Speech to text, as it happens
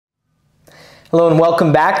Hello and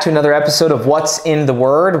welcome back to another episode of What's in the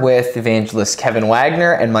Word with evangelist Kevin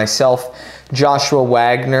Wagner and myself, Joshua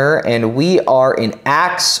Wagner, and we are in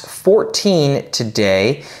Acts 14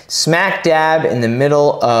 today, smack dab in the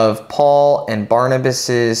middle of Paul and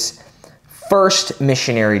Barnabas's first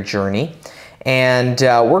missionary journey. And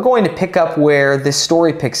we're going to pick up where this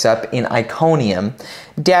story picks up in Iconium.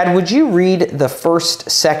 Dad, would you read the first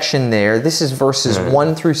section there? This is verses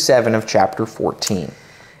 1 through 7 of chapter 14.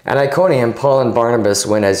 At Iconium, Paul and Barnabas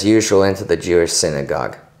went as usual into the Jewish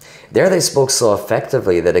synagogue. There they spoke so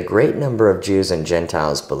effectively that a great number of Jews and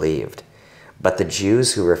Gentiles believed. But the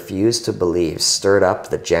Jews who refused to believe stirred up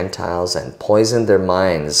the Gentiles and poisoned their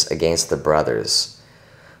minds against the brothers.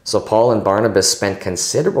 So Paul and Barnabas spent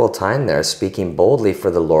considerable time there speaking boldly for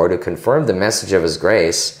the Lord, who confirmed the message of his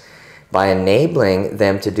grace by enabling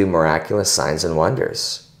them to do miraculous signs and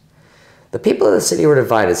wonders. The people of the city were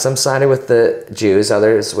divided. Some sided with the Jews,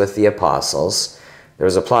 others with the apostles. There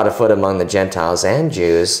was a plot afoot among the Gentiles and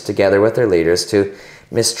Jews, together with their leaders, to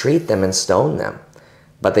mistreat them and stone them.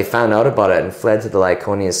 But they found out about it and fled to the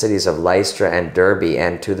Iconian cities of Lystra and Derbe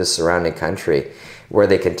and to the surrounding country, where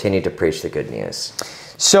they continued to preach the good news.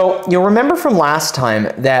 So you'll remember from last time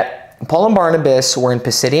that Paul and Barnabas were in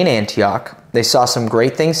Pisidian Antioch. They saw some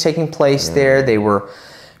great things taking place there. They were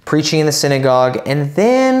preaching in the synagogue, and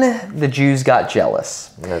then the Jews got jealous.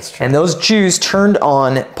 That's true. And those Jews turned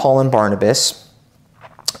on Paul and Barnabas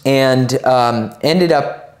and ended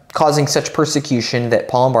up causing such persecution that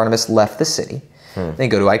Paul and Barnabas left the city. They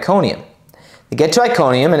go to Iconium. They get to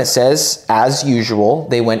Iconium, and it says, as usual,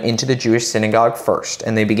 they went into the Jewish synagogue first,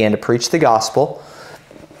 and they began to preach the gospel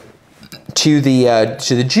to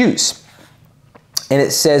the Jews. And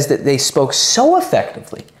it says that they spoke so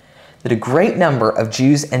effectively that a great number of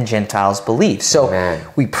Jews and Gentiles believed. So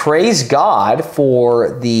we praise God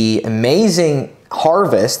for the amazing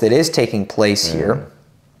harvest that is taking place here.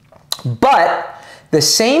 But the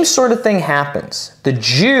same sort of thing happens. The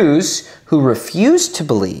Jews who refused to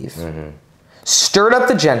believe stirred up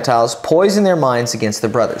the Gentiles, poisoned their minds against the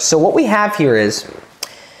brothers. So what we have here is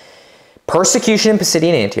persecution in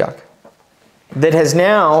Pisidian Antioch that has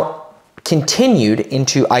now continued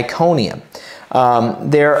into Iconium.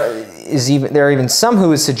 There are even some who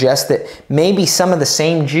would suggest that maybe some of the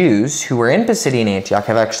same Jews who were in Pisidian Antioch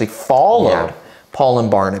have actually followed Paul and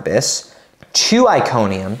Barnabas to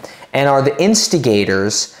Iconium and are the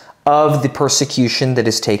instigators of the persecution that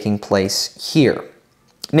is taking place here.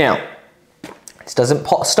 Now, this doesn't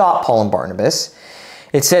stop Paul and Barnabas.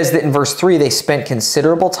 It says that in verse 3, they spent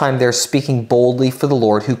considerable time there speaking boldly for the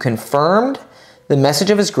Lord, who confirmed the message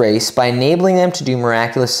of his grace by enabling them to do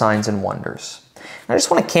miraculous signs and wonders. I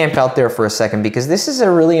just want to camp out there for a second, because this is a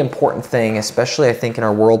really important thing, especially I think in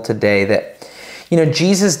our world today, that, you know,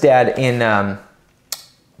 Jesus, Dad, in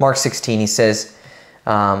Mark 16, he says,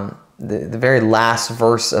 the very last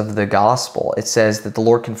verse of the gospel, it says that the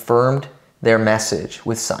Lord confirmed their message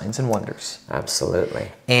with signs and wonders.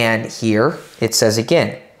 Absolutely. And here it says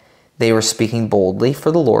again, they were speaking boldly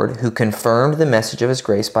for the Lord, who confirmed the message of his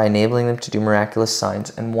grace by enabling them to do miraculous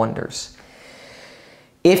signs and wonders.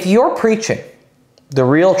 If you're preaching the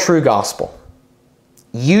real true gospel,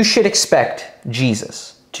 you should expect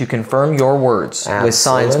Jesus to confirm your words with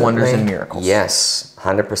signs, wonders, and miracles. Yes,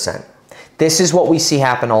 100%. This is what we see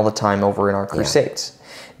happen all the time over in our crusades.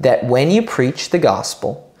 That when you preach the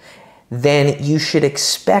gospel, then you should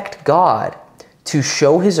expect God to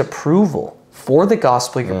show his approval for the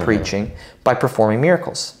gospel you're preaching by performing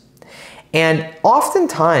miracles. And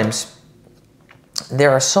oftentimes,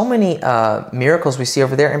 there are so many miracles we see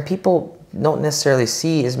over there, and people don't necessarily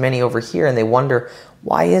see as many over here, and they wonder,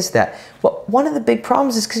 why is that? Well, one of the big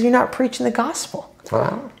problems is because you're not preaching the gospel.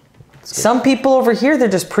 Wow. Some people over here, they're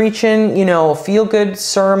just preaching, feel-good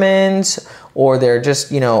sermons, or they're just,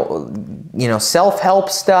 self-help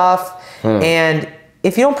stuff. And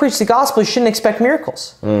if you don't preach the gospel, you shouldn't expect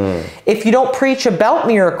miracles. If you don't preach about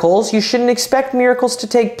miracles, you shouldn't expect miracles to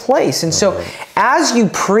take place. And so as you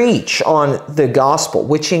preach on the gospel,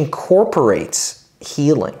 which incorporates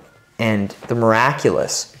healing and the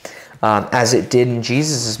miraculous, as it did in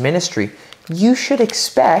Jesus' ministry, you should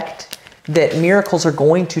expect that miracles are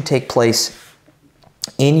going to take place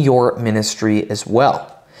in your ministry as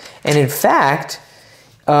well. And in fact,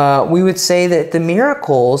 we would say that the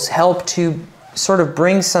miracles help to sort of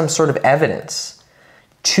bring some sort of evidence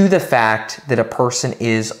to the fact that a person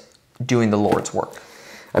is doing the Lord's work.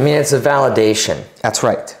 I mean, it's a validation. That's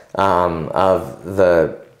right. Of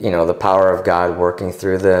the power of God working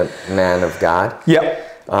through the man of God.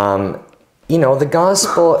 Yep. The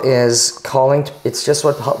gospel is calling, it's just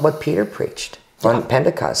what Peter preached on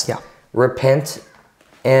Pentecost. Yeah. Repent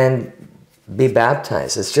and be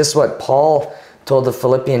baptized. It's just what Paul told the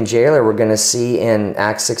Philippian jailer we're going to see in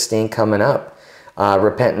Acts 16 coming up.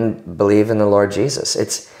 Repent and believe in the Lord Jesus.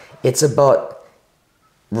 It's about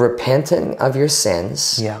repenting of your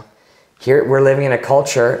sins. Yeah. Here we're living in a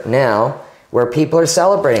culture now where people are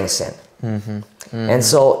celebrating sin. Mm-hmm. Mm-hmm. And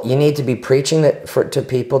so you need to be preaching to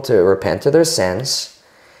people to repent of their sins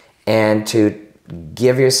and to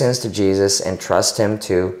give your sins to Jesus and trust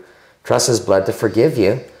his blood to forgive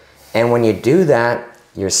you. And when you do that,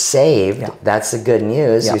 you're saved. Yeah. That's the good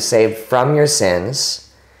news. Yeah. You're saved from your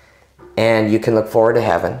sins and you can look forward to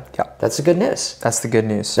heaven. Yeah. That's the good news. That's the good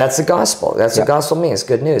news. That's the gospel. That's what gospel means,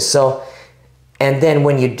 good news. So, and then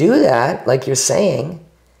when you do that, like you're saying,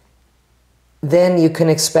 then you can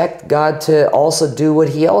expect God to also do what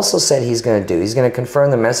he also said he's going to do. He's going to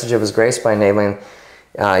confirm the message of his grace by enabling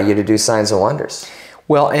you to do signs and wonders.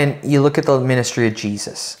 Well, and you look at the ministry of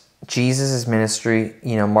Jesus. Jesus' ministry,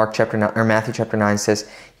 Mark chapter 9 or Matthew chapter 9 says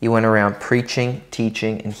he went around preaching,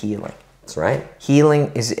 teaching, and healing. That's right.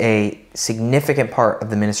 Healing is a significant part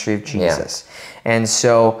of the ministry of Jesus. Yeah. And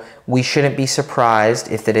so we shouldn't be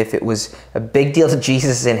surprised if it was a big deal to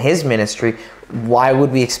Jesus in his ministry, why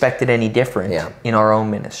would we expect it any different in our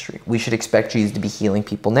own ministry? We should expect Jesus to be healing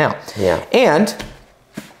people now. Yeah. And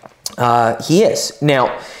he is.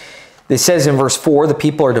 Now, it says in verse 4, the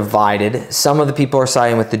people are divided. Some of the people are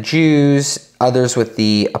siding with the Jews, others with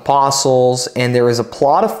the apostles, and there is a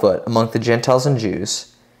plot afoot among the Gentiles and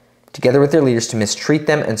Jews, together with their leaders, to mistreat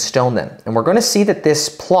them and stone them. And we're going to see that this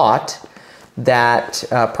plot, that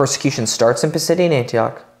persecution starts in Pisidian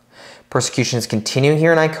Antioch. Persecution is continuing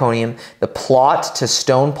here in Iconium. The plot to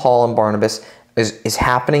stone Paul and Barnabas is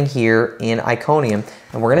happening here in Iconium.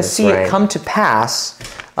 And we're going to see it come to pass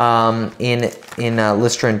in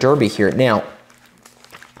Lystra and Derbe here. Now,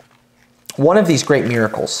 one of these great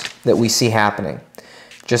miracles that we see happening,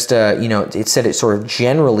 just, it said it sort of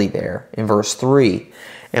generally there in verse 3.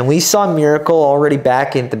 And we saw a miracle already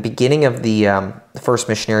back at the beginning of the first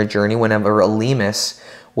missionary journey whenever Elymas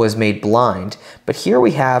was made blind. But here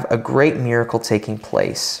we have a great miracle taking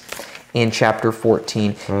place in chapter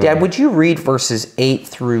 14. Dad, would you read verses 8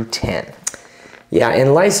 through 10? Yeah,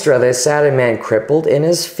 in Lystra there sat a man crippled in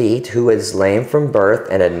his feet who was lame from birth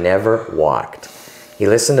and had never walked. He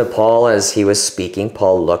listened to Paul as he was speaking.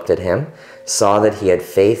 Paul looked at him, saw that he had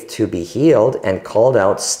faith to be healed, and called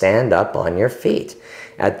out, "Stand up on your feet."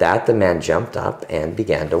 At that, the man jumped up and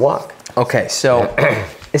began to walk. Okay, so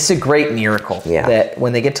it's a great miracle that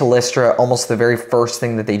when they get to Lystra, almost the very first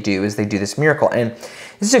thing that they do is they do this miracle. And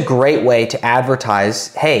this is a great way to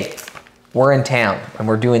advertise, hey, we're in town and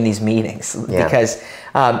we're doing these meetings. Because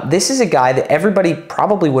this is a guy that everybody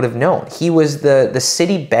probably would have known. He was the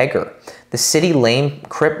city beggar, the city lame,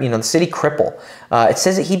 the city cripple. It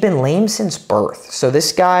says that he'd been lame since birth. So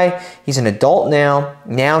this guy, he's an adult now.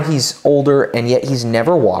 Now he's older, and yet he's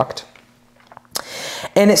never walked.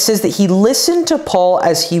 And it says that he listened to Paul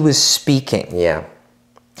as he was speaking. Yeah.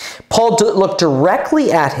 Paul looked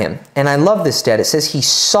directly at him, and I love this, Dad. It says he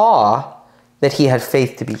saw that he had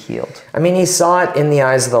faith to be healed. I mean, he saw it in the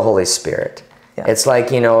eyes of the Holy Spirit. Yeah. It's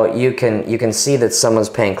like, you can see that someone's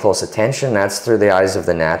paying close attention. That's through the eyes of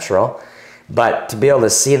the natural. But to be able to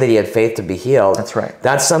see that he had faith to be healed, that's right.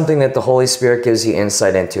 That's something that the Holy Spirit gives you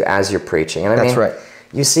insight into as you're preaching. And that's right.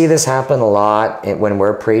 You see this happen a lot when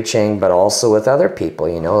we're preaching, but also with other people,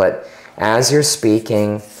 that as you're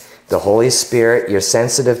speaking, the Holy Spirit, you're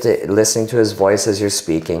sensitive to listening to his voice as you're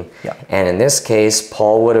speaking. Yeah. And in this case,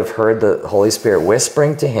 Paul would have heard the Holy Spirit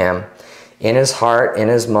whispering to him in his heart, in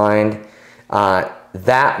his mind,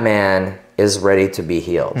 that man is ready to be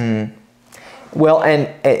healed. Well, and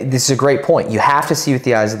this is a great point. You have to see with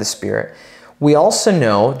the eyes of the Spirit. We also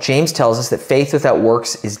know, James tells us that faith without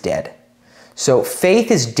works is dead. So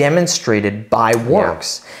faith is demonstrated by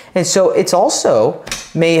works. Yeah. And so it's also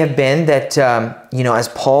may have been that, as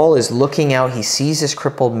Paul is looking out, he sees this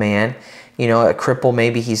crippled man, a cripple,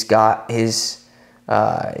 maybe he's got his,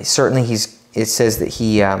 it says that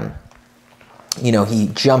he, he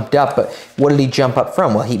jumped up, but what did he jump up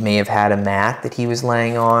from? Well, he may have had a mat that he was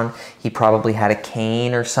laying on. He probably had a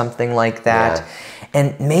cane or something like that. Yeah.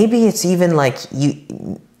 And maybe it's even like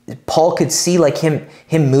Paul could see like him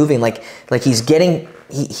moving, like he's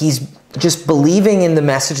just believing in the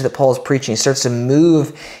message that Paul is preaching. He starts to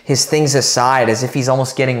move his things aside as if he's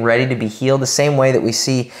almost getting ready to be healed, the same way that we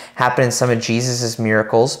see happen in some of Jesus's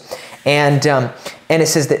miracles. And it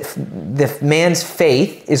says that the man's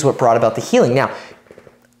faith is what brought about the healing. Now,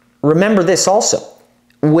 remember this also.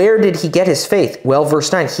 Where did he get his faith? Well,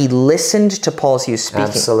 verse 9, he listened to Paul as he was speaking.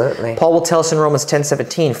 Absolutely. Paul will tell us in Romans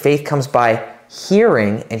 10:17, faith comes by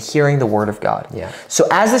hearing and hearing the word of God. Yeah. So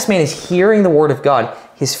as this man is hearing the word of God,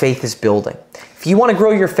 his faith is building. If you want to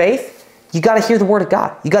grow your faith, you got to hear the word of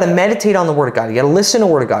God. You got to meditate on the word of God. You got to listen to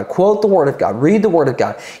the word of God, quote the word of God, read the word of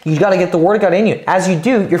God. You got to get the word of God in you. As you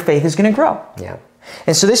do, your faith is going to grow. Yeah.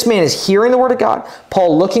 And so this man is hearing the word of God.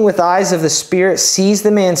 Paul, looking with eyes of the Spirit, sees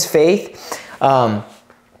the man's faith,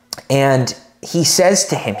 and he says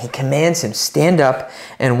to him, he commands him, stand up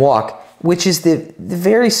and walk, which is the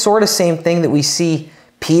very sort of same thing that we see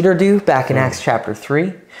Peter do back in Acts chapter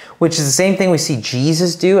 3, which is the same thing we see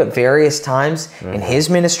Jesus do at various times in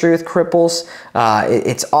his ministry with cripples.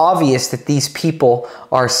 It's obvious that these people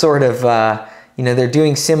are sort of, they're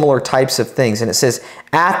doing similar types of things. And it says,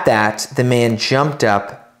 at that, the man jumped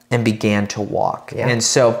up and began to walk. Yeah. And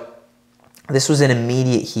so this was an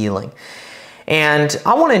immediate healing. And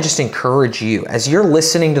I want to just encourage you, as you're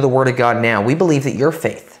listening to the Word of God now, we believe that your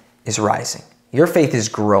faith is rising. Your faith is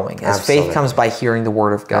growing as faith comes by hearing the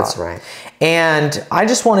Word of God. That's right. And I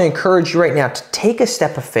just want to encourage you right now to take a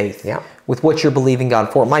step of faith with what you're believing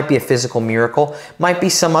God for. It might be a physical miracle, might be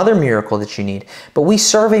some other miracle that you need, but we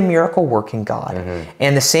serve a miracle working God.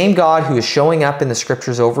 And the same God who is showing up in the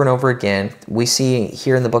scriptures over and over again, we see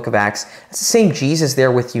here in the book of Acts, it's the same Jesus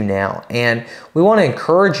there with you now. And we want to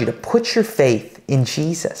encourage you to put your faith in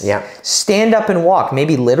Jesus. Yeah. Stand up and walk,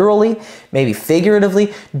 maybe literally, maybe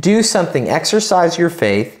figuratively, do something, exercise your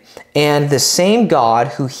faith, and the same God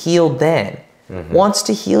who healed then wants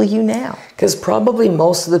to heal you now. Because probably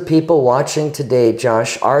most of the people watching today,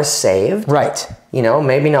 Josh, are saved. Right. You know,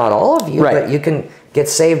 maybe not all of you, but you can get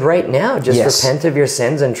saved right now. Just repent of your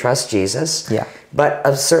sins and trust Jesus. Yeah.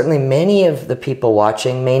 But certainly many of the people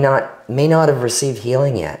watching may not have received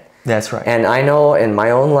healing yet. That's right. And I know in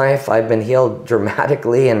my own life, I've been healed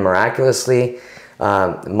dramatically and miraculously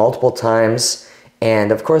multiple times.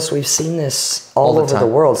 And of course, we've seen this all over the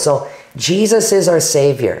world. So Jesus is our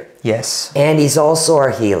Savior. Yes. And He's also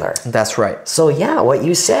our healer. That's right. So yeah, what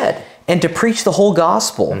you said. And to preach the whole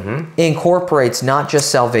gospel incorporates not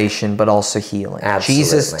just salvation, but also healing. Absolutely.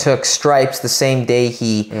 Jesus took stripes the same day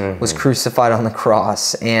He was crucified on the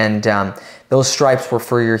cross. And those stripes were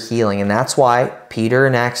for your healing. And that's why Peter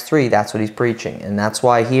in Acts 3, that's what he's preaching. And that's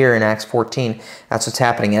why here in Acts 14, that's what's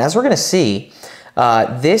happening. And as we're going to see,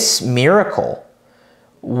 this miracle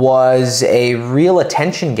was a real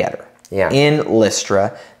attention getter in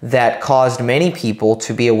Lystra that caused many people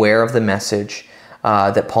to be aware of the message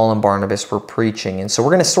that Paul and Barnabas were preaching. And so we're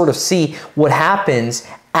going to sort of see what happens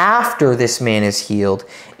after this man is healed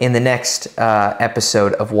in the next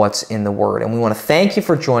episode of What's in the Word. And we want to thank you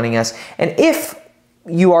for joining us. And if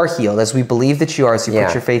you are healed, as we believe that you are, as you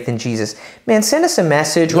put your faith in Jesus, man, send us a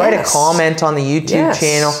message, write a comment on the YouTube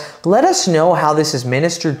channel. Let us know how this is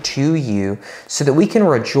ministered to you so that we can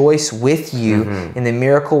rejoice with you in the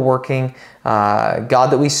miracle-working God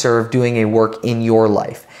that we serve doing a work in your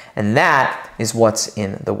life. And that is What's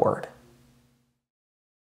in the Word.